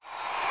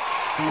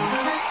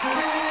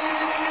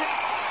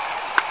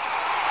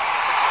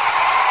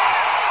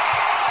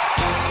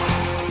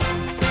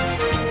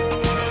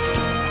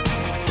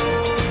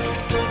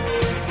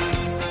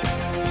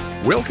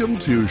Welcome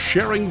to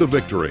Sharing the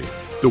Victory,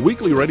 the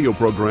weekly radio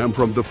program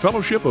from the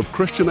Fellowship of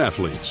Christian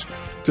Athletes.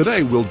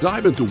 Today, we'll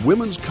dive into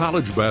women's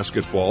college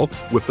basketball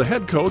with the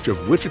head coach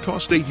of Wichita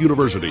State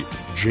University,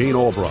 Jane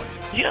Albright.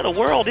 You know, the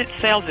world, it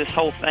sells this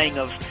whole thing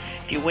of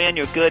if you win,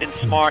 you're good and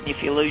smart, and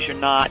if you lose, you're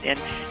not. And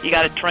you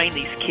got to train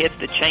these kids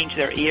to change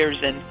their ears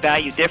and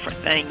value different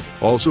things.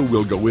 Also,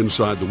 we'll go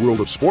inside the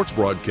world of sports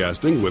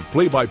broadcasting with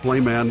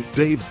play-by-play man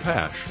Dave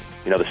Pasch.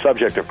 You know, the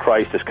subject of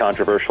Christ is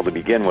controversial to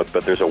begin with,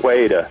 but there's a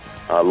way to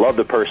love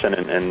the person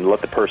and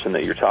let the person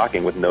that you're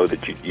talking with know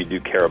that you do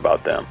care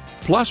about them.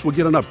 Plus, we'll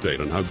get an update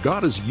on how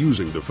God is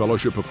using the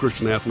Fellowship of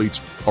Christian Athletes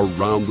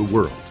around the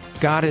world.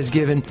 God has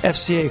given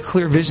FCA a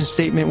clear vision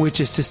statement, which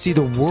is to see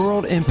the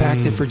world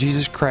impacted for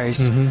Jesus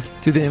Christ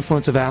through the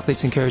influence of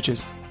athletes and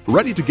coaches.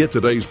 Ready to get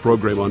today's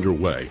program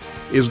underway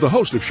is the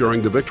host of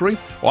Sharing the Victory,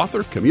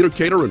 author,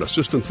 communicator, and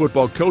assistant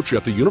football coach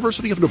at the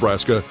University of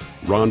Nebraska,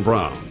 Ron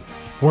Brown.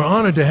 We're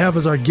honored to have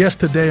as our guest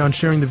today on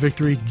Sharing the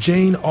Victory,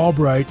 Jane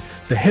Albright,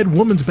 the head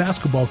women's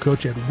basketball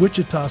coach at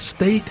Wichita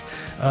State.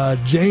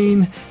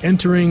 Jane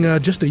entering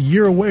just a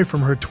year away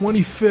from her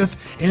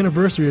 25th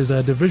anniversary as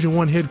a Division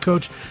I head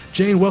coach.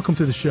 Jane, welcome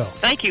to the show.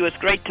 Thank you. It's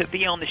great to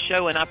be on the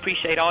show, and I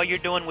appreciate all you're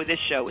doing with this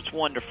show. It's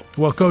wonderful.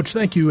 Well, Coach,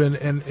 thank you,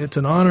 and it's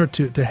an honor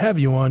to have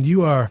you on.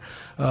 You are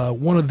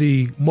one of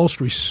the most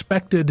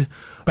respected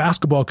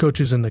basketball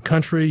coaches in the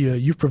country.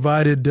 You've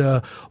provided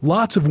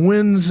lots of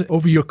wins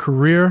over your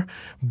career,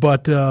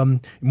 but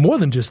more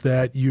than just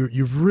that,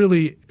 you've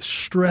really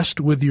stressed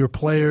with your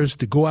players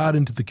to go out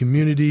into the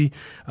community.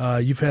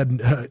 You've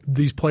had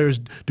these players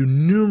do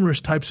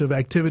numerous types of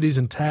activities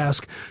and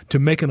tasks to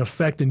make an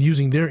effect and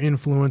using their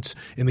influence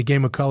in the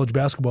game of college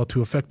basketball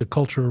to affect the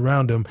culture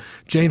around them.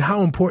 Jane,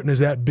 how important has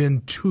that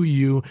been to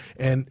you,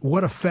 and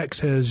what effects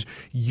has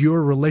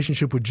your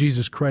relationship with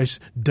Jesus Christ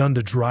done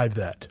to drive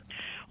that?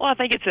 Well, I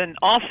think it's an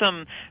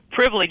awesome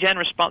privilege and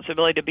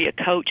responsibility to be a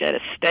coach at a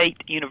state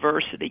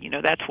university. You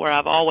know, that's where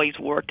I've always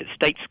worked, at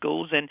state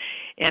schools, and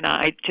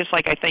I just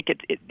like I think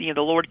the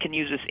Lord can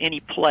use us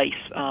any place.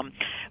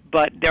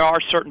 But there are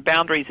certain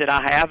boundaries that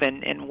I have,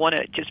 and one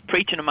just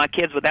preaching to my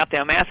kids without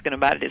them asking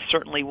about it is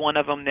certainly one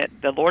of them that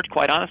the Lord,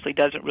 quite honestly,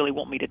 doesn't really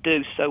want me to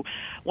do. So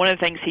one of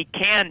the things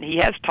He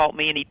has taught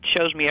me, and He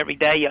shows me every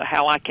day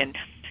how I can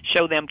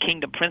show them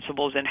kingdom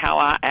principles and how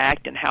I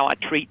act and how I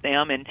treat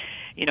them, and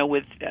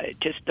with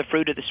just the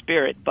fruit of the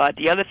Spirit. But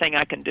the other thing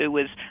I can do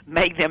is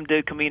make them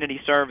do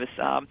community service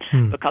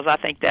because I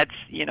think that's,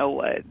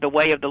 the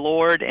way of the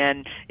Lord.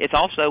 And it's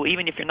also,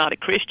 even if you're not a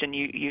Christian,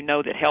 you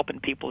know that helping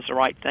people is the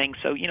right thing.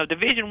 So,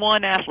 Division I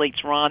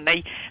athletes, Ron,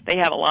 they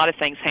have a lot of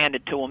things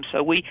handed to them.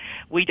 So we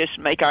just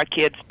make our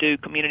kids do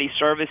community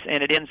service,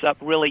 and it ends up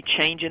really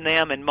changing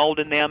them and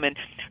molding them and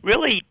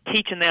really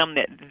teaching them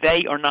that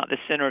they are not the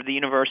center of the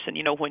universe. And,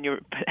 when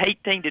you're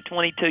 18 to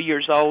 22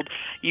 years old,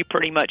 you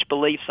pretty much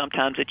believe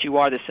sometimes that you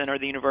are the center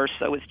of the universe.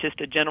 So it's just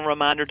a gentle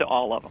reminder to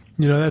all of them.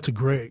 That's a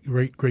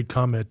great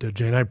comment,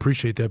 Jane. I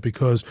appreciate that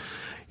because,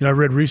 I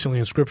read recently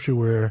in Scripture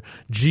where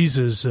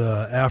Jesus,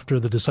 after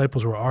the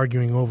disciples were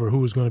arguing over who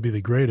was going to be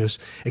the greatest,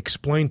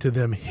 explained to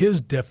them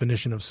His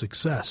definition of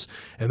success.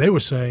 And they were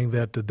saying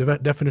that the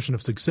definition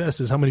of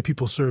success is how many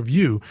people serve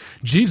you.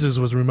 Jesus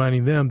was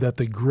reminding them that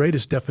the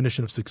greatest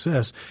definition of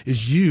success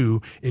is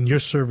you in your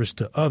service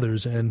to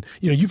others. And,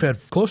 you've had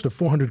close to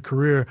 400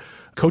 career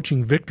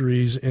coaching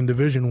victories in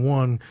Division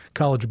I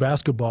college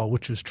basketball,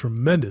 which is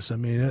tremendous. I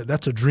mean,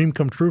 that's a dream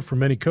come true for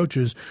many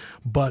coaches.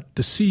 But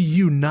to see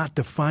you not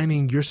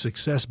defining your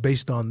success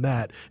based on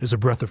that is a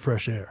breath of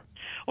fresh air.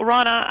 Well,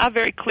 Ron, I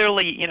very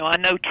clearly, I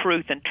know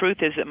truth, and truth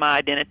is that my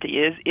identity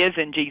is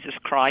in Jesus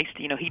Christ.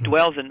 He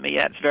dwells in me.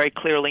 That's very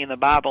clearly in the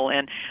Bible.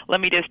 And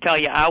let me just tell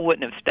you, I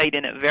wouldn't have stayed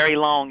in it very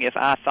long if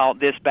I thought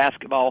this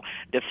basketball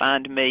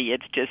defined me.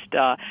 It's just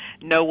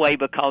no way,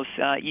 because,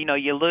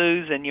 you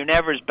lose, and you're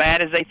never as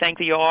bad as they think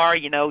that you are.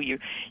 You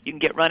can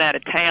get run out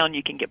of town.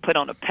 You can get put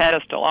on a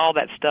pedestal, all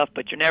that stuff,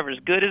 but you're never as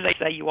good as they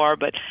say you are.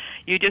 But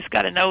you just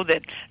got to know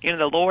that,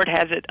 the Lord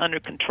has it under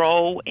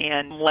control,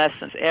 and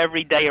lessons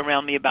every day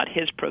around me about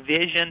His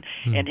provision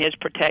and His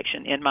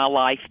protection in my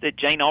life. That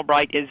Jane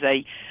Albright is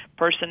a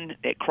person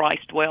that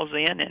Christ dwells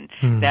in,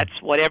 and that's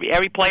what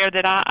every player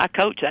that I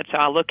coach, that's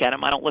how I look at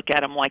them. I don't look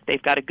at them like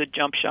they've got a good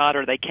jump shot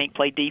or they can't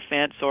play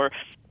defense, or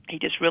He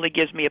just really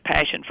gives me a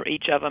passion for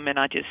each of them. And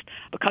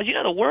because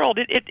the world,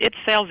 it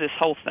sells this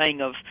whole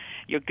thing of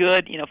you're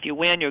good, if you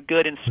win, you're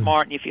good and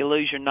smart, and if you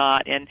lose, you're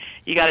not. And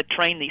you got to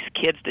train these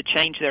kids to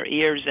change their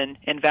ears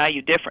and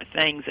value different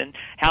things and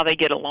how they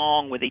get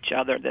along with each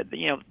other. That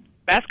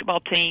basketball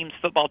teams,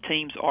 football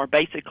teams are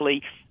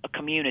basically a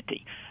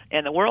community.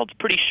 And the world's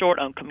pretty short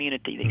on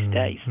community these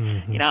days.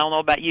 I don't know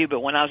about you,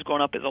 but when I was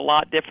growing up, it's a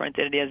lot different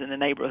than it is in the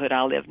neighborhood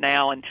I live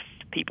now. And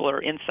people are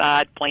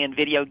inside playing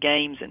video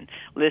games and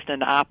listening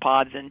to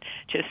iPods, and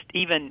just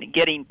even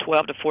getting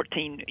 12 to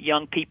 14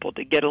 young people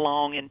to get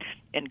along and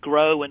and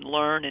grow and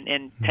learn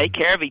and take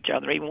care of each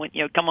other. Even when,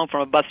 come home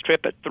from a bus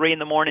trip at 3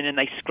 a.m. and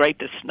they scrape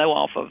the snow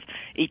off of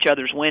each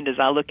other's windows,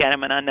 I look at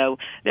them and I know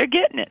they're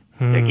getting it.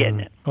 They're getting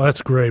it. Well,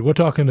 that's great. We're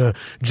talking to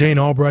Jane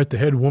Albright, the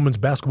head women's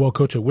basketball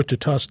coach at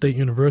Wichita State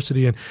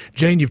University. And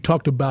Jane, you've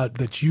talked about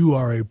that you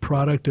are a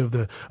product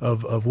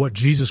of what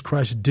Jesus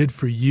Christ did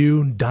for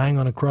you, dying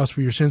on a cross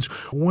for your sins.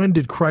 When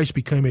did Christ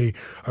become a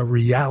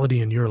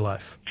reality in your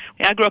life?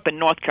 I grew up in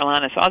North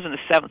Carolina, so I was in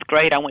the 7th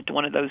grade. I went to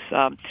one of those,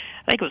 I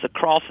think it was a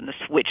cross and the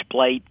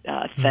switchblade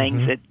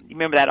things. That, you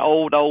remember that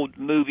old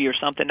movie or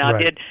something? Now, right.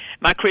 I did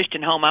my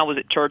Christian home. I was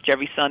at church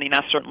every Sunday, and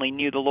I certainly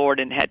knew the Lord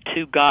and had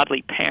 2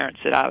 godly parents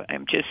that I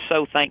am just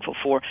so thankful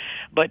for.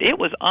 But it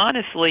was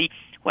honestly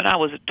when I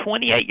was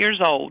 28 years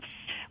old,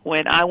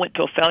 when I went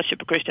to a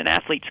Fellowship of Christian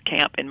Athletes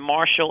camp in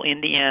Marshall,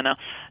 Indiana,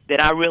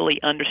 that I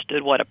really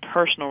understood what a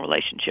personal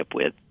relationship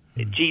with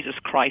Jesus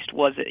Christ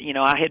was.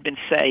 I had been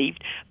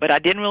saved, but I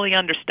didn't really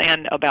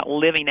understand about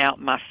living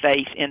out my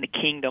faith in the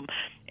kingdom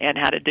and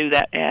how to do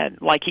that,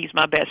 and like He's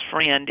my best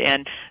friend.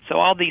 And so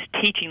all these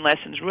teaching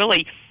lessons,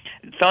 really,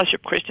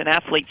 Fellowship Christian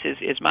Athletes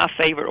is my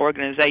favorite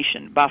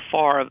organization by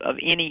far of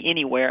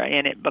anywhere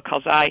in it,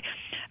 because I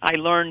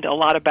learned a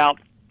lot about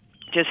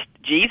just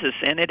Jesus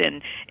in it,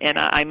 and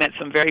I met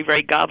some very,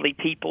 very godly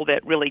people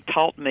that really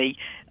taught me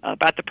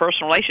about the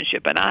personal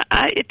relationship. And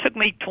it took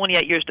me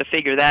 28 years to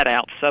figure that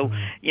out. So,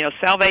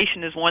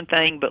 salvation is one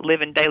thing, but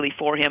living daily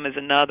for Him is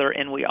another,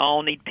 and we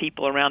all need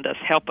people around us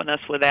helping us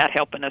with that,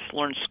 helping us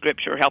learn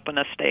Scripture, helping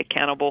us stay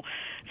accountable.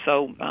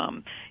 So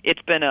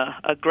it's been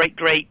a great,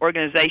 great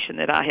organization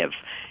that I have,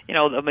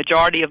 the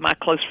majority of my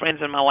close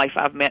friends in my life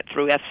I've met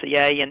through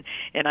FCA,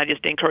 and I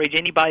just encourage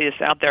anybody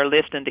that's out there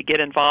listening to get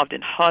involved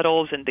in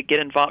huddles and to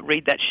get involved,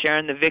 read that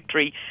Sharing the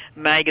Victory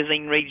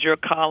magazine, read your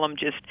column,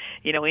 just,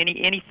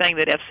 anything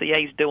that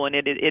FCA is doing,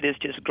 it is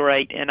just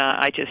great, and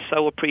I just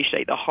so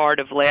appreciate the heart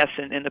of Les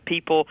and the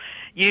people,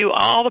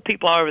 all the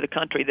people all over the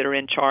country that are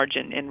in charge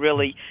and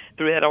really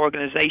through that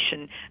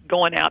organization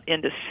going out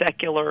into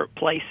secular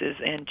places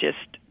and just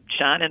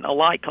shining a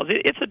light, because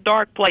it's a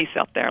dark place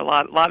out there. A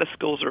lot of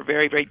schools are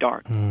very, very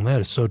dark.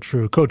 That is so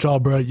true. Coach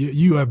Albright,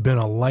 you have been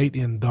a light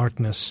in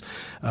darkness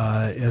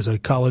as a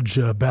college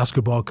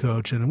basketball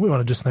coach, and we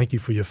want to just thank you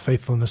for your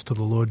faithfulness to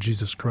the Lord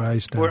Jesus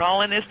Christ. We're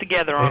all in this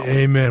together, aren't we?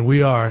 Amen.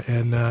 We are,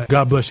 and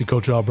God bless you,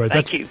 Coach Albright.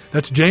 Thank you.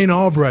 That's Jane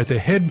Albright, the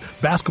head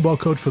basketball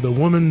coach for the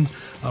women's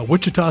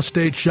Wichita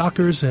State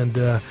Shockers,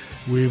 and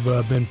we've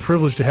been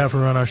privileged to have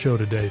her on our show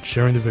today at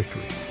Sharing the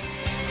Victory.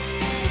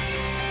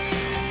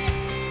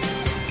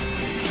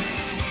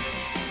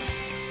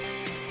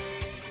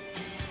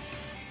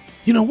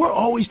 We're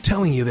always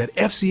telling you that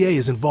FCA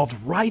is involved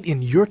right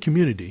in your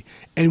community,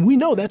 and we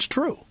know that's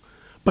true.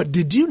 But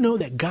did you know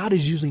that God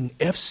is using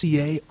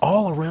FCA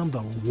all around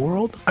the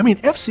world?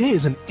 FCA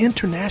is an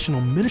international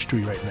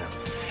ministry right now,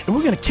 and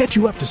we're going to catch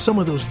you up to some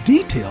of those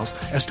details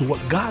as to what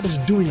God is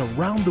doing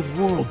around the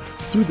world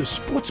through the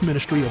sports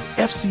ministry of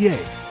FCA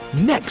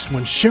next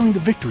when Sharing the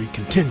Victory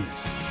continues.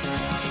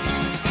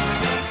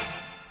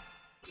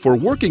 For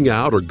working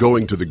out or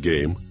going to the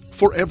game,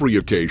 for every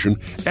occasion,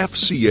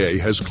 FCA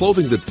has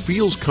clothing that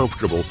feels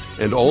comfortable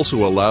and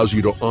also allows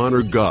you to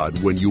honor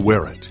God when you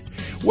wear it.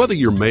 Whether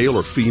you're male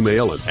or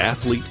female, an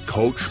athlete,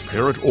 coach,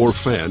 parent, or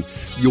fan,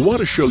 you want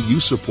to show you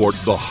support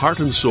the heart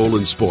and soul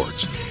in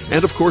sports.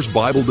 And of course,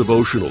 Bible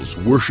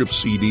devotionals, worship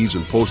CDs,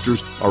 and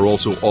posters are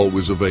also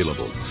always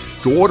available.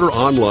 To order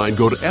online,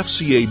 go to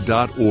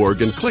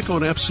FCA.org and click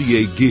on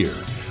FCA Gear.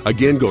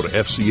 Again, go to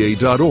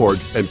FCA.org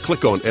and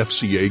click on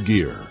FCA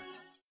Gear.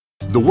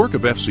 The work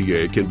of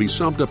FCA can be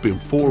summed up in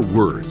 4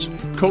 words: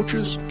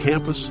 coaches,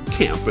 campus,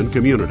 camp, and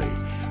community.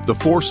 The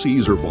 4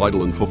 C's are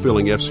vital in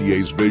fulfilling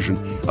FCA's vision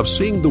of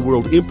seeing the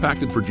world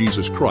impacted for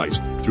Jesus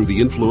Christ through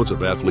the influence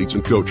of athletes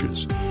and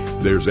coaches.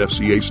 There's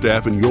FCA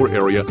staff in your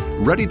area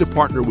ready to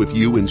partner with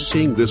you in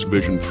seeing this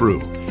vision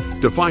through.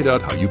 To find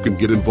out how you can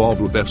get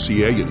involved with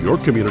FCA in your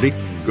community,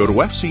 go to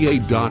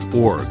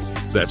FCA.org.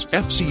 That's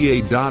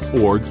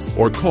FCA.org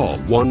or call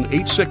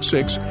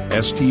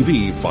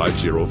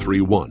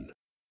 1-866-STV-5031.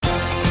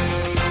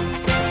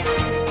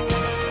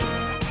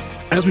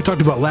 As we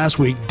talked about last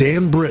week,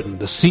 Dan Britton,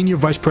 the Senior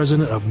Vice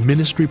President of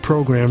Ministry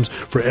Programs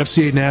for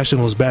FCA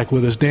National, is back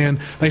with us. Dan,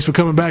 thanks for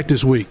coming back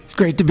this week. It's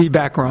great to be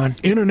back, Ron.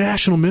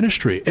 International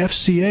ministry,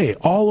 FCA,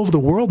 all over the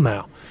world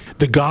now.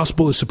 The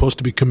gospel is supposed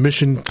to be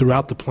commissioned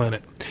throughout the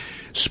planet.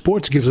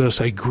 Sports gives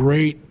us a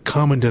great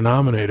common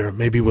denominator,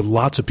 maybe with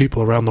lots of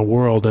people around the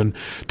world. And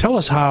tell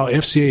us how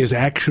FCA is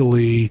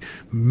actually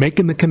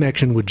making the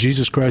connection with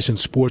Jesus Christ in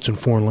sports in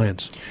foreign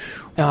lands.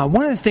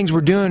 One of the things we're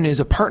doing is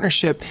a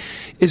partnership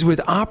is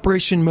with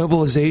Operation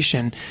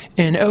Mobilization.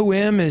 And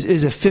OM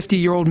is a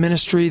 50-year-old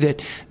ministry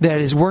that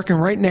is working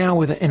right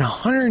now in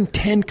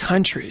 110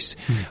 countries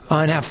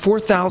and have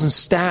 4,000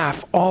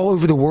 staff all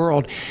over the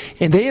world.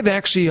 And they have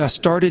actually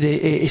started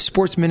a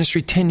sports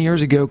ministry 10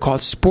 years ago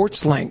called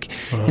SportsLink.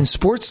 And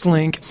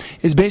SportsLink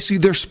is basically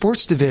their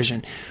sports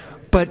division.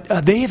 but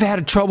they have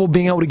had trouble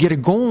being able to get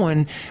it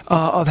going,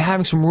 of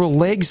having some real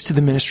legs to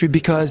the ministry,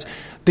 because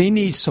they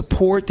need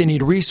support, they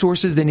need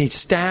resources, they need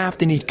staff,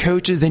 they need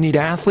coaches, they need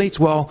athletes.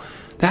 Well,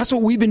 that's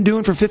what we've been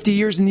doing for 50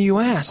 years in the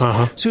U.S.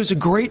 So it's a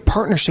great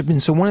partnership.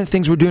 And so one of the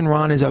things we're doing,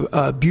 Ron, is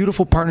a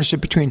beautiful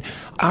partnership between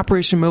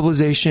Operation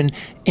Mobilization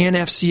and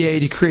FCA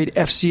to create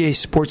FCA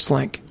Sports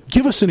Link.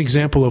 Give us an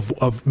example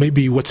of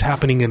maybe what's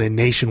happening in a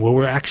nation where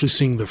we're actually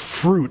seeing the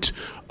fruit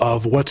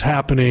of what's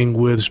happening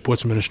with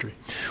sports ministry.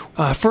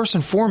 First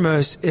and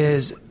foremost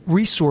is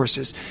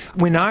resources.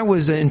 When I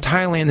was in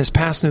Thailand this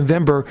past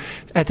November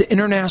at the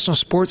International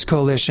Sports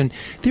Coalition,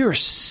 there are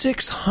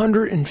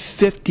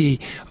 650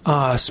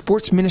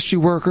 sports ministry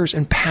workers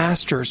and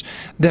pastors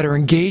that are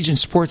engaged in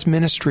sports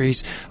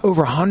ministries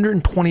over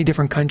 120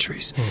 different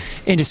countries.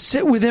 And to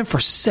sit with them for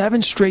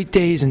 7 straight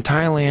days in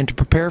Thailand to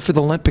prepare for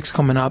the Olympics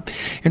coming up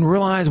and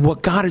realize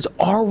what God is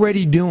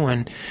already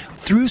doing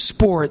through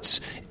sports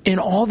in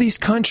all these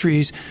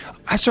countries,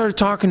 I started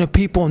talking to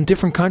people in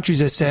different countries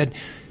that said,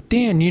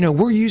 Dan,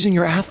 we're using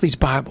your athlete's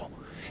Bible.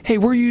 Hey,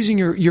 we're using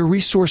your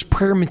resource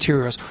prayer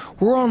materials.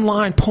 We're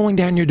online pulling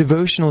down your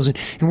devotionals,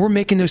 and we're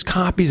making those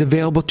copies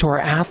available to our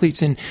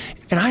athletes. And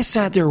I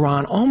sat there,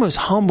 Ron, almost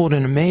humbled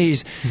and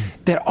amazed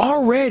that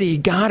already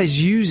God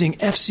is using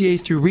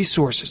FCA through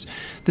resources.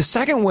 The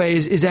second way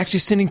is actually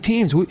sending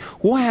teams.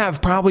 We'll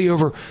have probably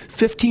over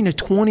 15 to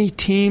 20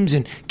 teams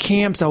and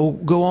camps that will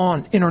go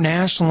on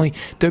internationally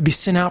that will be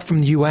sent out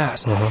from the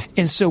U.S.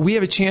 And so we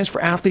have a chance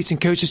for athletes and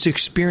coaches to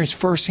experience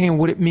firsthand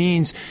what it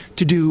means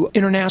to do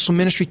international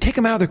ministry, take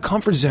them out of their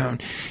comfort zone.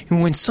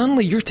 And when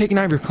suddenly you're taken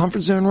out of your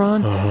comfort zone,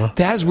 Ron,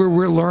 that is where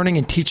we're learning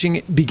and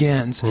teaching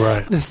begins.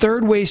 Right. The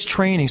third way is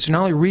training. So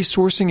not only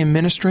resourcing and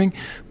ministering,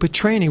 but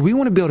training. We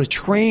want to be able to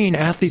train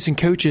athletes and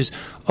coaches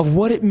of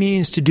what it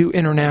means to do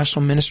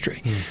international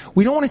ministry.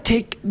 We don't want to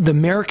take the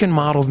American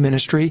model of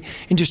ministry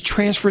and just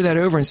transfer that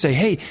over and say,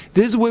 hey,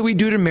 this is the way we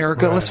do it in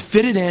America. Let's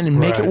fit it in and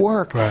make it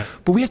work. But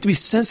we have to be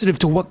sensitive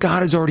to what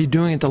God is already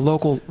doing at the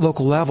local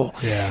level.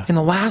 And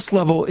the last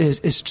level is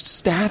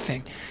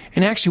staffing.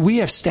 And actually, we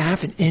have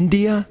staff in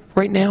India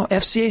right now,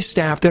 FCA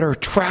staff that are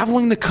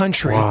traveling the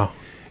country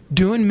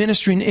doing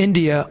ministry in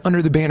India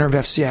under the banner of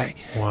FCA.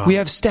 We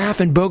have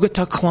staff in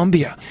Bogota,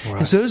 Colombia.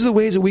 And so those are the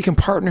ways that we can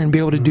partner and be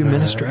able to do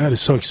ministry. That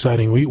is so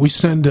exciting. We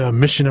send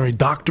missionary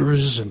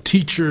doctors and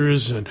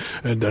teachers and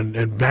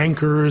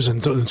bankers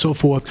and so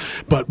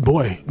forth. But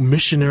boy,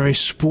 missionary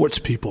sports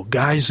people,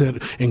 guys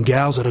and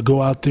gals that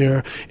go out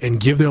there and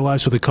give their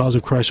lives for the cause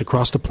of Christ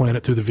across the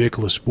planet through the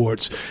vehicle of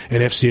sports.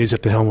 And FCA is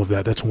at the helm of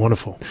that. That's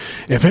wonderful.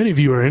 If any of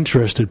you are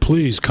interested,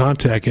 please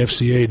contact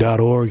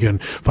FCA.org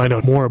and find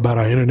out more about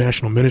our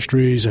international ministries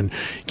and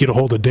get a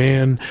hold of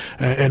Dan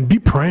and be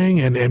praying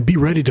and be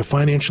ready to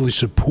financially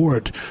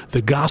support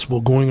the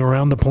gospel going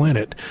around the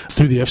planet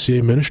through the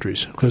FCA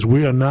ministries, because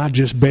we are not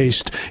just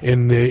based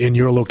in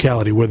your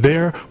locality. We're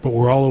there, but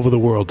we're all over the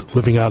world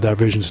living out our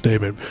vision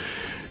statement.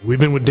 We've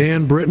been with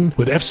Dan Britton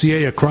with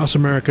FCA across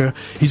America.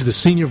 He's the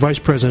Senior Vice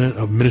President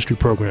of Ministry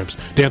Programs.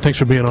 Dan, thanks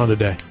for being on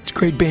today. It's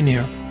great being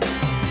here.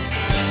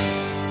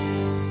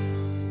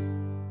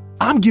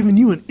 I'm giving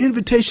you an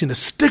invitation to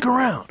stick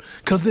around,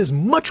 because there's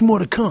much more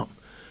to come.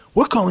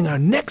 We're calling our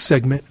next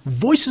segment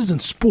Voices in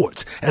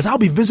Sports, as I'll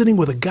be visiting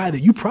with a guy that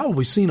you've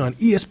probably seen on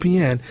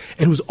ESPN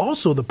and who's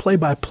also the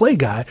play-by-play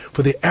guy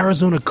for the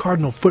Arizona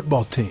Cardinal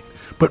football team.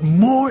 But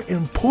more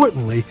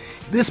importantly,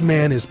 this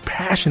man is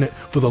passionate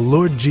for the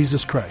Lord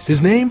Jesus Christ.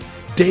 His name,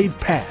 Dave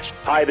Pasch.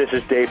 Hi, this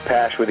is Dave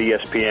Pasch with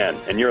ESPN,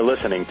 and you're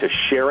listening to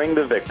Sharing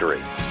the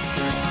Victory.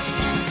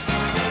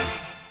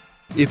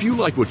 If you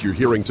like what you're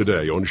hearing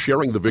today on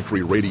Sharing the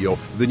Victory Radio,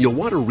 then you'll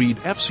want to read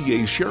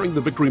FCA's Sharing the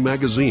Victory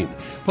magazine.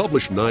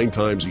 Published 9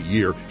 times a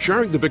year,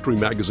 Sharing the Victory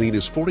magazine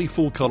is 40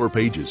 full-color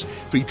pages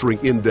featuring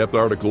in-depth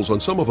articles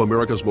on some of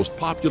America's most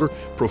popular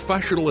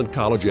professional and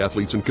college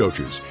athletes and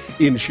coaches.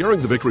 In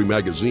Sharing the Victory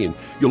magazine,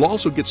 you'll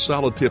also get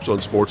solid tips on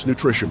sports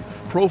nutrition,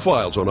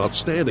 profiles on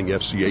outstanding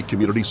FCA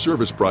community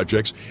service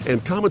projects,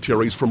 and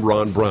commentaries from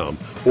Ron Brown.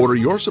 Order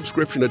your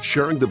subscription at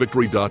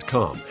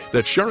sharingthevictory.com.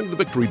 That's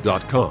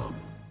sharingthevictory.com.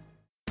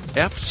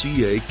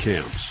 FCA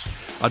Camps,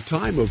 a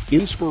time of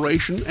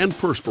inspiration and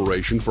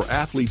perspiration for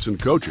athletes and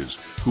coaches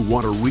who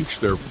want to reach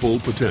their full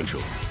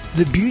potential.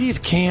 The beauty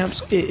of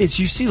camps is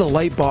you see the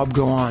light bulb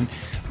go on,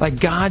 like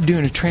God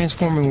doing a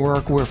transforming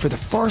work where for the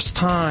first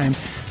time,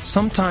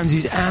 sometimes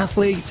these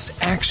athletes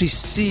actually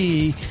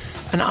see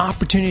an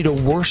opportunity to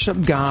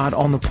worship God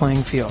on the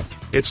playing field.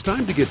 It's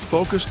time to get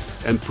focused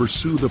and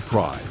pursue the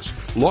prize.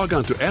 Log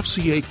on to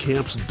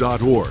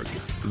FCAcamps.org.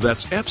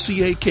 That's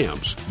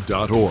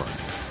FCAcamps.org.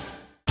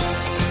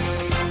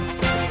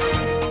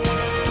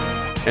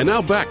 And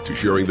now back to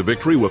Sharing the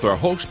Victory with our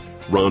host,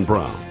 Ron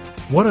Brown.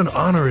 What an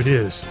honor it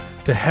is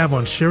to have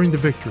on Sharing the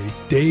Victory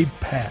Dave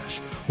Pasch,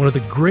 one of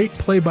the great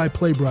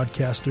play-by-play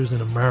broadcasters in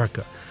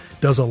America.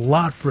 Does a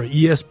lot for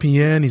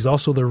ESPN. He's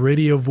also the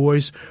radio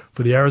voice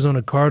for the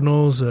Arizona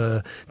Cardinals,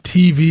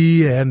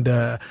 TV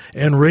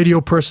and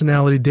radio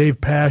personality, Dave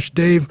Pasch.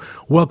 Dave,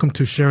 welcome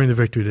to Sharing the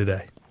Victory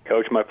today.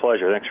 Coach, my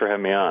pleasure. Thanks for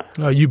having me on.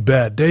 Oh, you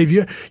bet. Dave,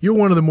 you're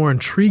one of the more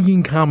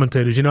intriguing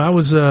commentators. You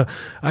know,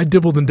 I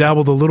dibbled and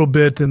dabbled a little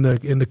bit in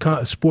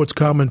the sports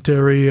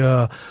commentary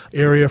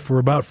area for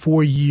about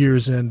 4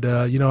 years, and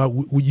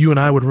you and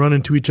I would run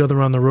into each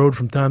other on the road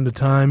from time to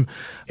time,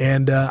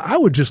 and I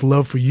would just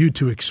love for you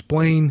to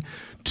explain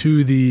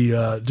to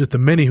just the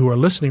many who are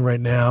listening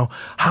right now,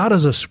 how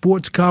does a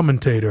sports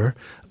commentator,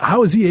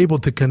 how is he able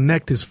to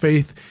connect his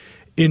faith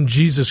in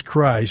Jesus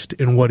Christ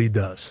in what he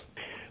does?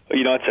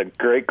 You know, it's a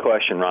great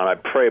question, Ron. I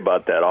pray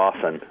about that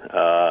often.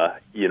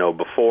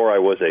 Before I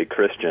was a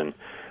Christian,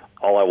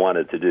 all I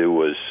wanted to do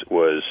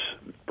was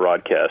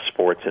broadcast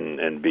sports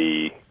and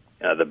be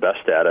the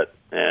best at it.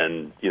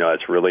 And,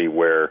 it's really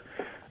where,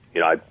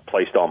 I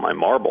placed all my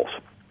marbles.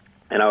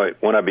 And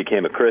when I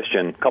became a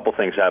Christian, a couple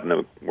things happened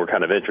that were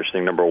kind of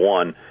interesting. Number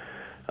one,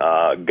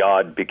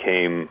 God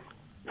became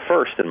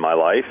first in my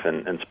life,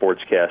 and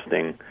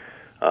sportscasting,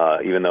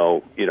 even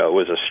though it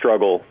was a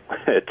struggle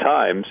at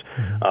times,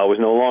 was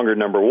no longer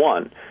number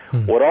one.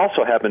 What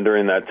also happened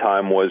during that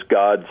time was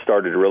God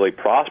started to really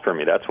prosper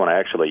me. That's when I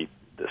actually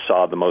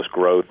saw the most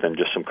growth and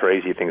just some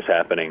crazy things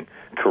happening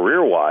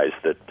career-wise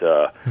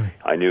that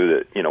I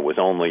knew that was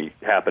only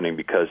happening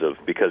because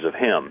of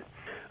Him.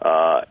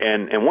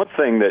 And one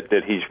thing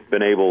that He's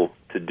been able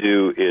to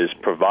do is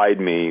provide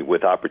me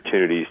with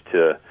opportunities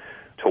to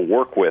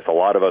work with a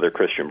lot of other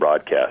Christian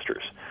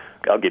broadcasters.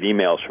 I'll get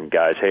emails from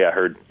guys, hey, I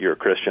heard you're a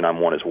Christian, I'm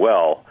one as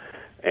well.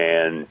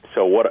 And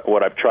so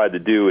what I've tried to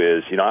do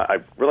is, I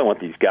really want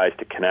these guys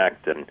to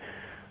connect. And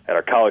at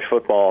our college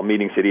football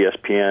meetings at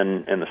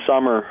ESPN in the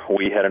summer,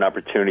 we had an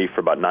opportunity for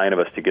about 9 of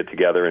us to get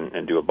together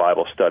and do a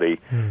Bible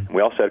study. And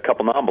we also had a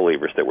couple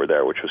non-believers that were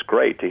there, which was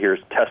great to hear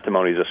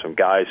testimonies of some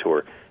guys who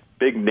are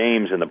big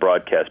names in the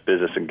broadcast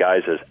business and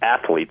guys as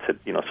athletes that,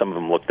 some of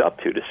them looked up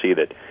to see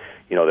that,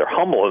 they're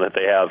humble and that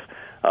they have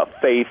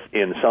faith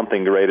in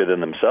something greater than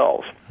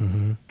themselves.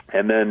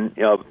 And then,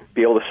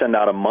 be able to send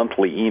out a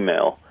monthly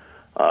email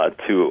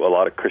to a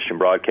lot of Christian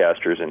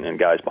broadcasters and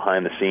guys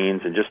behind the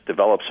scenes and just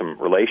develop some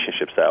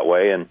relationships that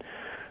way. And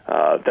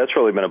that's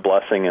really been a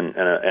blessing and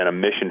a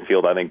mission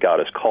field I think God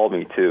has called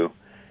me to.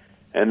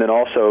 And then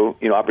also,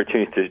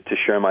 opportunities to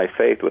share my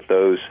faith with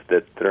those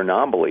that are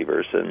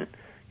non-believers. And,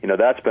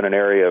 that's been an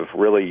area of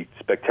really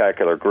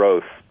spectacular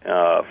growth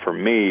for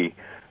me,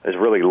 is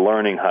really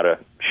learning how to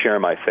share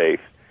my faith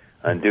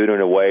and do it in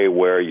a way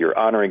where you're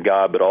honoring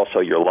God, but also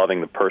you're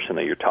loving the person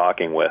that you're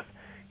talking with.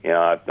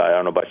 I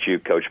don't know about you,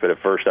 Coach, but at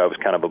first I was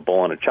kind of a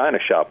bull in a china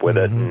shop with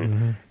it,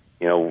 and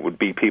would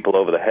beat people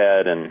over the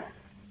head. And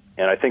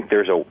I think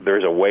there's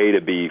a way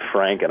to be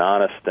frank and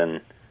honest.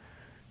 And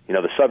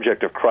the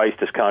subject of Christ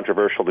is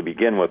controversial to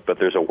begin with, but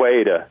there's a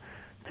way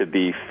to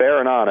be fair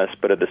and honest,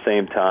 but at the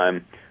same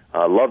time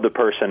love the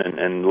person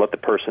and let the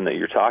person that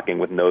you're talking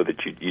with know that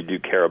you do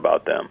care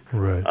about them.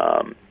 Right.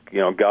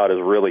 God has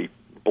really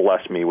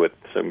blessed me with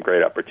some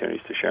great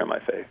opportunities to share my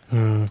faith.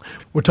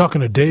 We're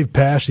talking to Dave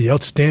Pasch, the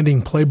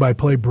outstanding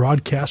play-by-play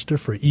broadcaster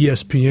for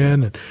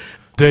ESPN. And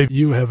Dave,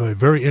 you have a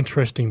very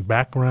interesting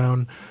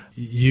background.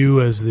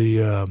 You, as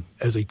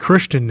a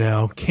Christian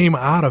now, came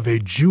out of a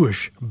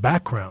Jewish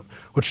background,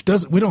 which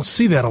we don't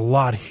see that a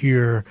lot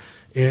here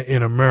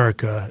in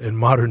America in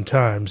modern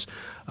times.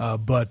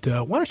 But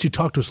why don't you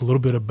talk to us a little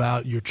bit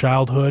about your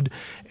childhood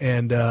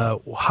and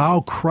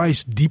how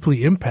Christ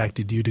deeply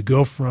impacted you to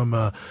go from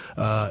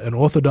an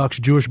Orthodox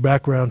Jewish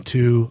background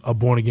to a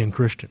born-again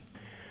Christian?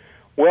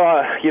 Well,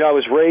 I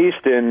was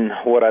raised in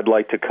what I'd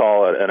like to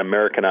call an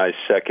Americanized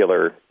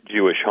secular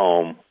Jewish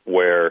home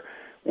where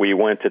we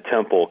went to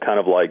temple kind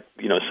of like,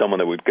 someone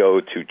that would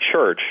go to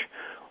church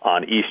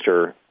on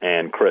Easter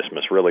and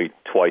Christmas, really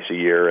twice a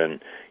year.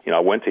 And I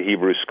went to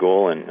Hebrew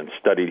school and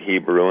studied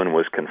Hebrew and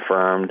was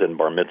confirmed and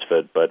bar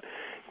mitzvahed, but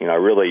I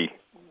really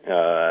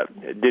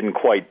didn't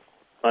quite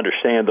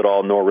understand it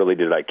all, nor really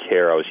did I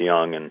care. I was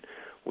young and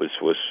was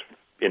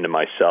into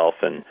myself,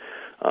 and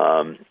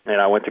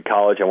I went to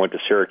college. I went to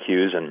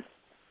Syracuse, and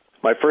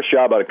my first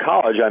job out of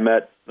college, I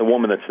met the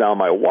woman that's now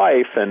my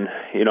wife, and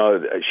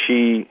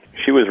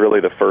she was really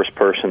the first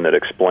person that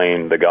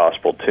explained the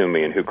gospel to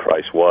me and who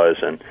Christ was.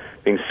 And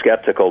being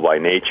skeptical by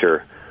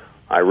nature,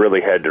 I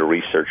really had to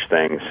research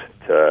things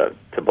to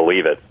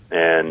believe it.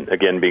 And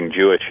again, being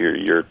Jewish,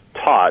 you're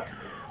taught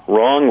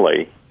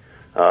wrongly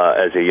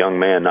as a young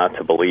man not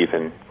to believe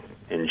in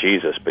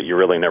Jesus, but you're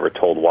really never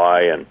told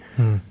why. And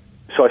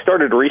so I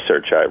started to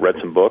research. I read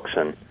some books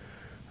and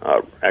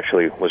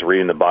actually was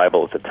reading the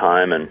Bible at the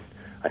time, and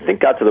I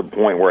think got to the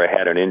point where I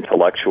had an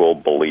intellectual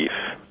belief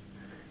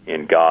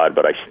in God,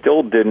 but I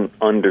still didn't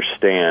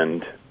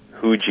understand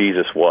who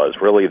Jesus was,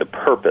 really the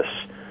purpose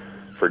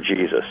for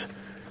Jesus.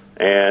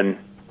 And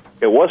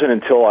it wasn't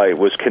until I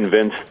was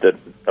convinced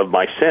of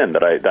my sin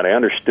that I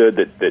understood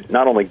that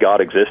not only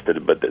God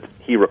existed, but that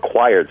He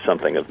required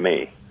something of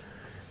me,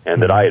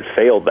 and that I had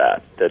failed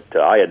that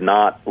I had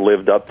not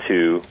lived up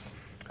to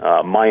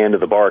my end of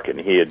the bargain.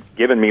 He had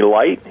given me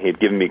light, He had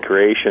given me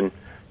creation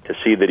to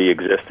see that He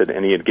existed,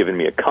 and He had given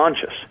me a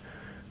conscience.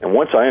 And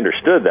once I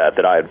understood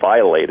that I had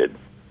violated,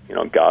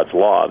 God's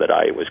law, that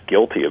I was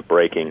guilty of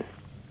breaking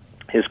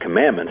His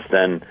commandments,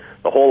 then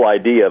the whole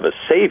idea of a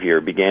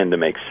Savior began to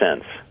make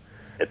sense.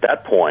 At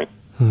that point,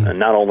 and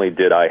not only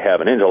did I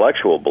have an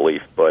intellectual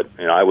belief, but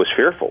I was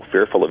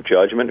fearful of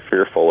judgment,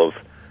 fearful of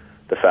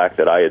the fact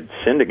that I had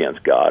sinned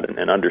against God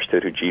and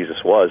understood who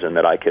Jesus was, and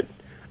that I could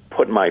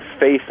put my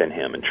faith in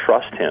Him and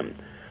trust Him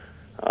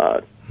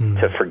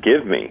to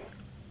forgive me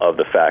of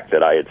the fact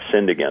that I had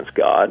sinned against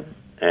God,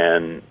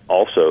 and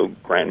also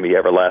grant me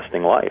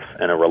everlasting life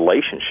and a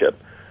relationship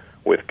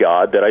with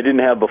God that I didn't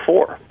have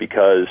before,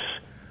 because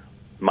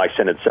my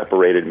sin had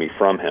separated me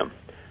from Him.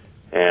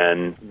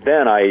 And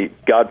then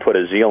God put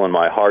a zeal in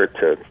my heart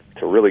to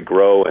really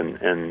grow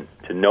and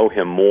to know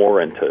Him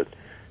more, and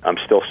I'm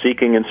still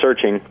seeking and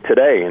searching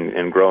today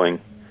and growing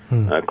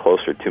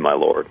closer to my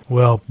Lord.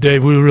 Well,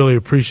 Dave, we really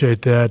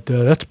appreciate that.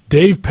 That's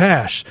Dave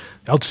Pasch,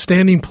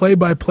 outstanding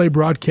play-by-play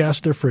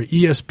broadcaster for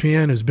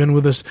ESPN, who's been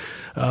with us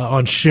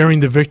on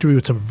Sharing the Victory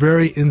with some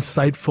very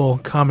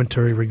insightful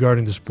commentary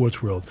regarding the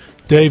sports world.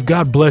 Dave,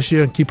 God bless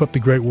you and keep up the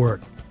great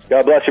work.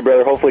 God bless you,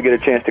 brother. Hopefully get a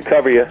chance to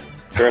cover you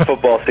during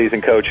football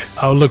season, Coach.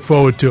 I'll look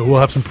forward to it. We'll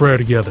have some prayer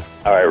together.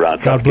 All right, Ron.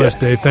 God bless,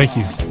 Dave. Thank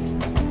you.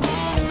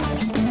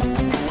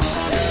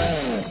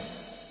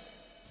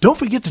 Don't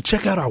forget to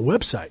check out our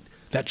website.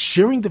 That's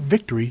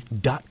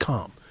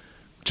sharingthevictory.com.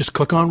 Just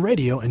click on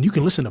radio, and you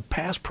can listen to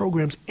past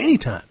programs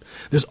anytime.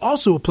 There's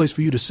also a place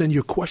for you to send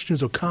your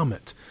questions or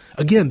comments.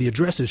 Again, the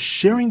address is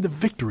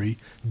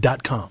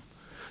sharingthevictory.com.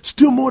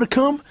 Still more to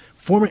come.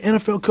 Former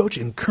NFL coach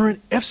and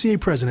current FCA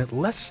President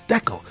Les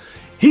Steckel.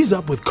 He's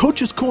up with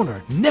Coach's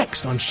Corner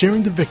next on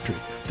Sharing the Victory,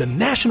 the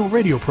national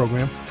radio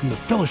program from the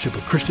Fellowship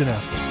of Christian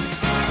Athletes.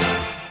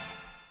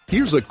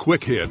 Here's a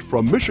quick hit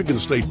from Michigan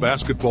State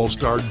basketball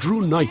star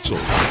Drew Neitzel.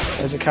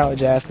 As a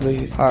college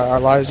athlete, our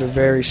lives are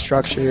very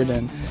structured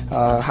and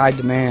high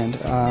demand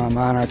on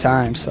our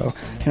time. So,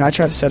 I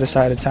try to set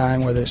aside a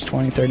time, whether it's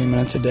 20, 30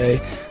 minutes a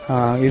day,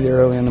 either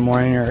early in the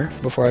morning or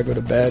before I go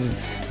to bed. And,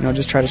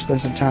 just try to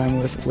spend some time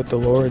with the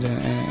Lord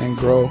and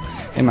grow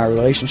in my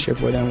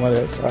relationship with Him,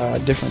 whether it's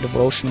different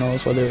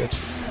devotionals, whether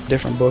it's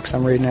different books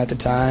I'm reading at the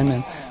time,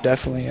 and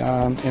definitely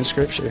in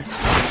Scripture.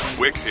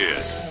 Quick hit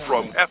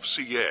from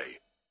FCA.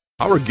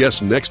 Our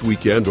guests next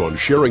weekend on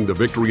Sharing the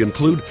Victory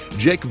include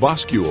Jake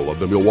Voskuil of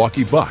the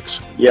Milwaukee Bucks.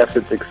 Yes,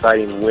 it's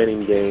exciting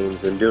winning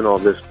games and doing all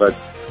this, but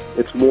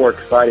it's more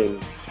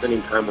exciting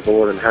spending time with the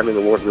Lord and having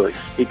the Lord really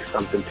speak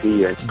something to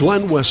you.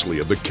 Glenn Wesley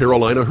of the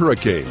Carolina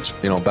Hurricanes.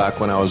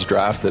 Back when I was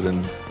drafted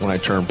and when I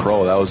turned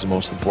pro, that was the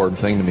most important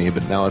thing to me,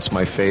 but now it's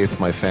my faith,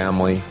 my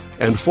family.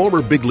 And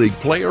former big league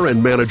player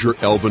and manager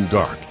Elvin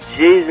Dark.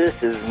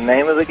 Jesus is the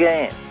name of the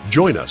game.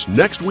 Join us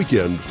next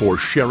weekend for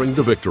Sharing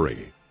the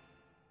Victory.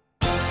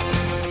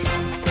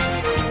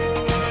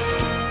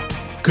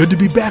 Good to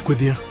be back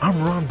with you.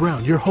 I'm Ron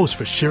Brown, your host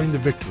for Sharing the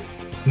Victory.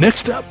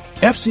 Next up,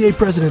 FCA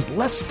President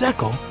Les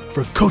Steckel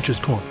for Coach's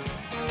Corner.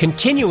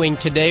 Continuing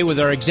today with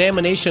our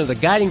examination of the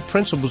guiding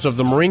principles of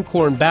the Marine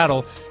Corps in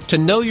battle to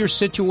know your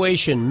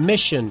situation,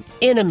 mission,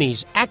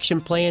 enemies, action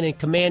plan, and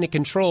command and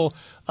control,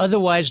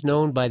 otherwise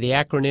known by the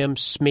acronym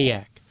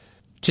SMEAC.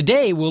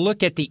 Today, we'll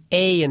look at the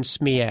A in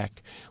SMEAC,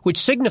 which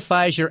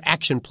signifies your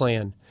action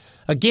plan.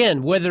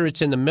 Again, whether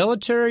it's in the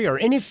military or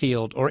any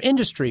field or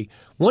industry,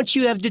 once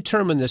you have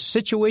determined the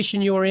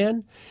situation you're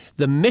in,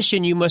 the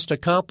mission you must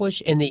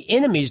accomplish, and the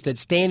enemies that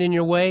stand in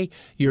your way,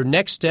 your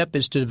next step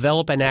is to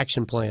develop an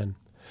action plan.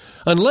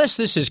 Unless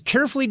this is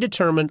carefully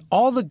determined,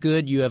 all the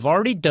good you have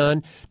already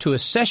done to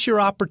assess your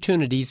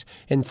opportunities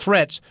and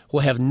threats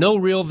will have no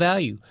real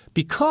value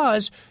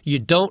because you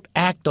don't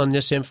act on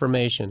this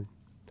information.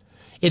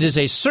 It is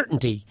a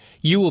certainty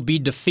you will be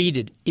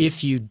defeated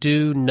if you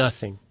do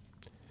nothing.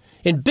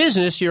 In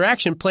business, your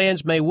action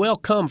plans may well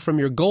come from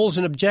your goals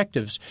and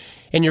objectives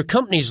and your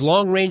company's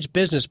long-range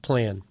business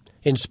plan.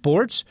 In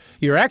sports,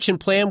 your action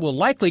plan will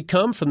likely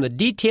come from the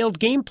detailed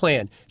game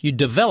plan you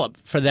develop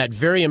for that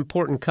very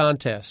important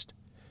contest.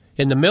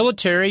 In the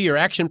military, your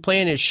action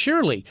plan is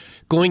surely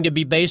going to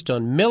be based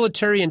on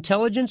military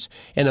intelligence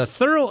and a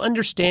thorough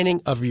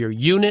understanding of your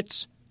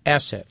unit's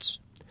assets.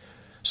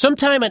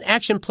 Sometimes an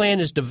action plan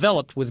is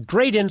developed with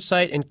great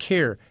insight and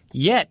care,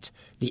 yet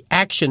the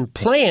action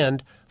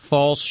planned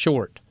falls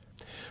short.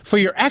 For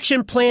your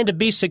action plan to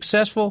be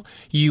successful,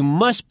 you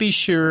must be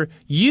sure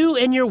you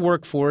and your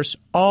workforce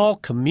all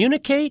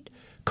communicate,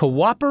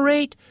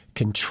 cooperate,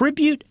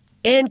 contribute,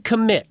 and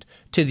commit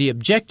to the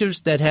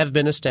objectives that have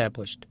been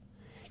established.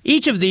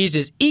 Each of these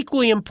is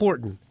equally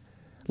important.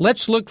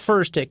 Let's look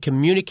first at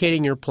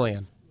communicating your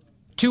plan.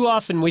 Too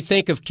often we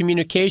think of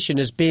communication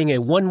as being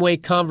a one-way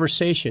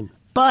conversation,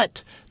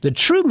 but the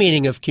true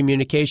meaning of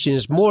communication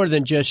is more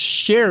than just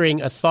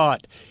sharing a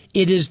thought.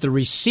 It is the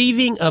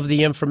receiving of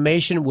the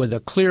information with a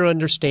clear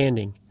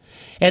understanding.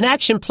 An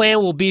action plan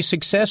will be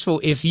successful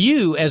if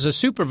you, as a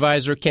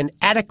supervisor, can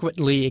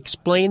adequately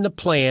explain the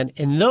plan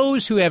and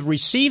those who have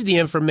received the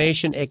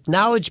information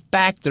acknowledge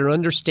back their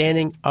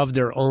understanding of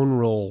their own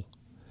role.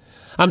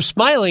 I'm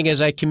smiling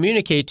as I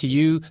communicate to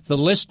you, the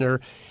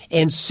listener,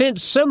 and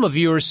since some of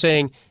you are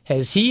saying,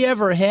 has he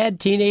ever had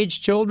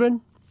teenage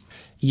children?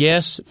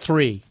 Yes,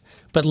 3.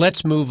 But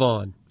let's move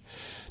on.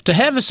 To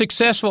have a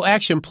successful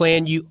action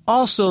plan, you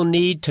also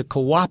need to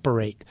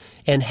cooperate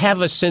and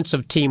have a sense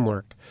of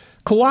teamwork.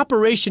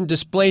 Cooperation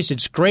displays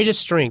its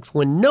greatest strength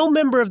when no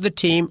member of the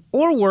team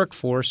or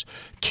workforce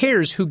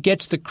cares who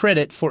gets the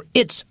credit for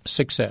its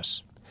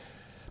success.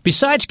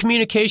 Besides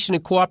communication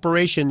and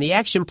cooperation, the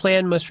action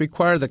plan must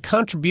require the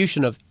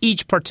contribution of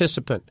each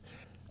participant.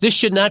 This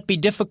should not be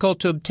difficult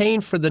to obtain,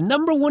 for the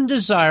number one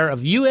desire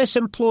of U.S.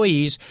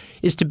 employees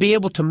is to be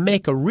able to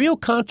make a real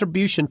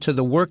contribution to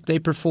the work they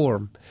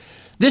perform.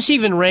 This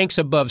even ranks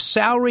above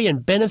salary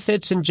and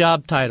benefits and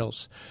job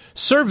titles.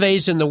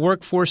 Surveys in the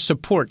workforce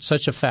support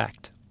such a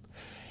fact.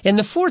 And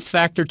the fourth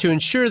factor to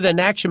ensure that an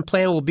action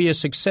plan will be a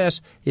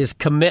success is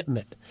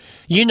commitment.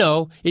 You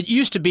know, it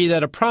used to be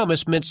that a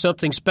promise meant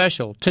something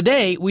special.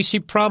 Today, we see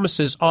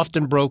promises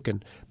often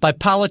broken by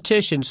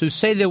politicians who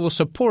say they will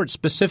support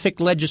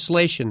specific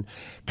legislation,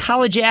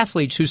 college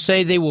athletes who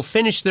say they will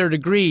finish their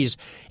degrees,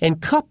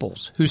 and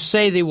couples who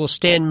say they will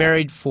stand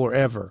married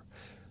forever.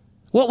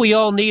 What we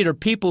all need are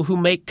people who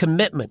make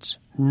commitments,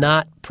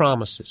 not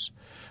promises.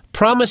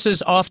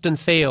 Promises often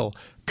fail.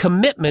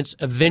 Commitments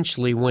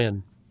eventually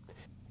win.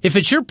 If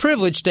it's your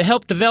privilege to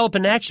help develop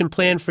an action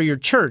plan for your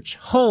church,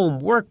 home,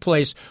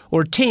 workplace,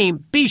 or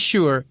team, be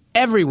sure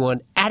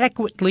everyone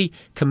adequately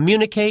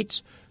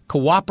communicates,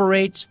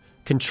 cooperates,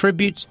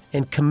 contributes,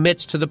 and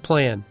commits to the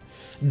plan.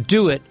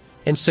 Do it,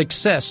 and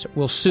success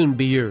will soon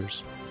be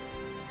yours.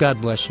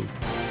 God bless you.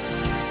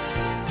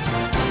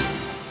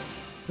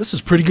 This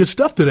is pretty good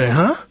stuff today,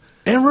 huh?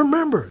 And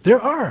remember,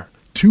 there are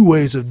two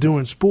ways of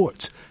doing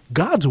sports: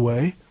 God's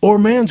way or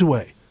man's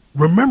way.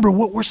 Remember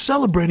what we're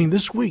celebrating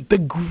this week, the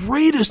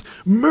greatest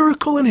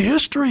miracle in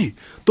history.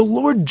 The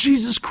Lord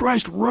Jesus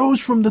Christ rose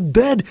from the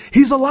dead.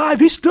 He's alive.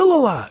 He's still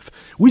alive.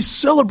 We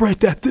celebrate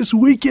that this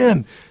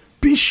weekend.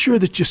 Be sure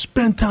that you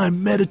spend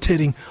time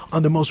meditating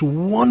on the most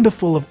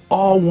wonderful of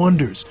all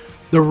wonders,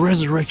 the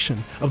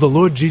resurrection of the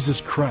Lord Jesus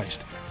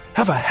Christ.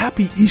 Have a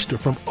happy Easter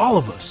from all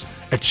of us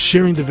at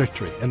Sharing the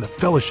Victory and the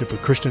Fellowship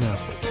of Christian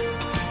Athletes.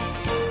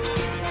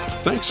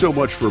 Thanks so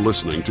much for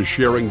listening to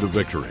Sharing the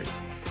Victory.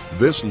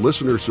 This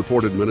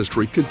listener-supported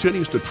ministry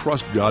continues to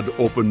trust God to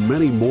open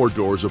many more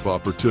doors of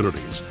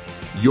opportunities.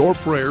 Your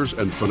prayers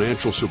and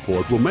financial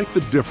support will make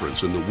the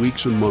difference in the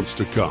weeks and months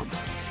to come.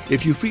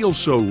 If you feel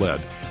so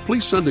led,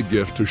 please send a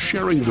gift to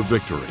Sharing the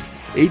Victory,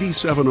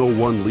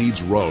 8701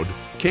 Leeds Road,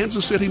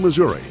 Kansas City,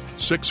 Missouri,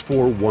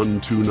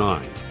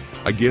 64129.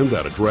 Again,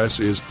 that address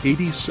is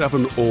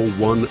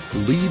 8701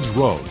 Leeds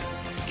Road,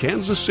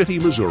 Kansas City,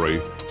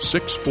 Missouri,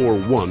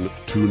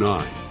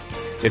 64129.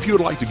 If you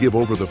would like to give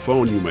over the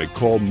phone, you may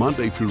call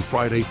Monday through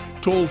Friday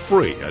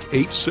toll-free at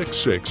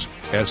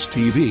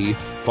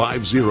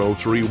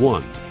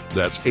 866-STV-5031.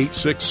 That's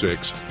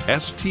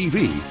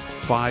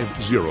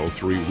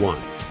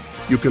 866-STV-5031.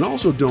 You can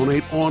also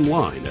donate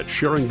online at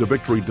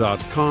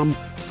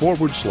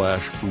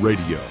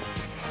sharingthevictory.com/radio.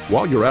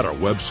 While you're at our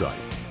website,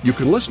 you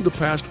can listen to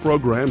past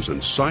programs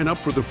and sign up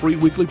for the free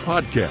weekly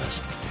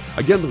podcast.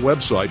 Again, the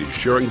website is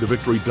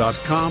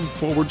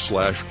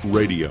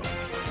sharingthevictory.com/radio.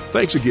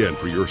 Thanks again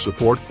for your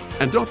support,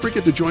 and don't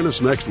forget to join us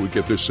next week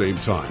at this same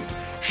time.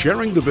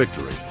 Sharing the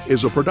Victory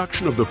is a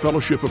production of the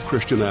Fellowship of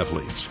Christian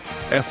Athletes.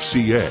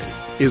 FCA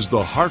is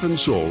the heart and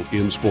soul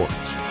in sports.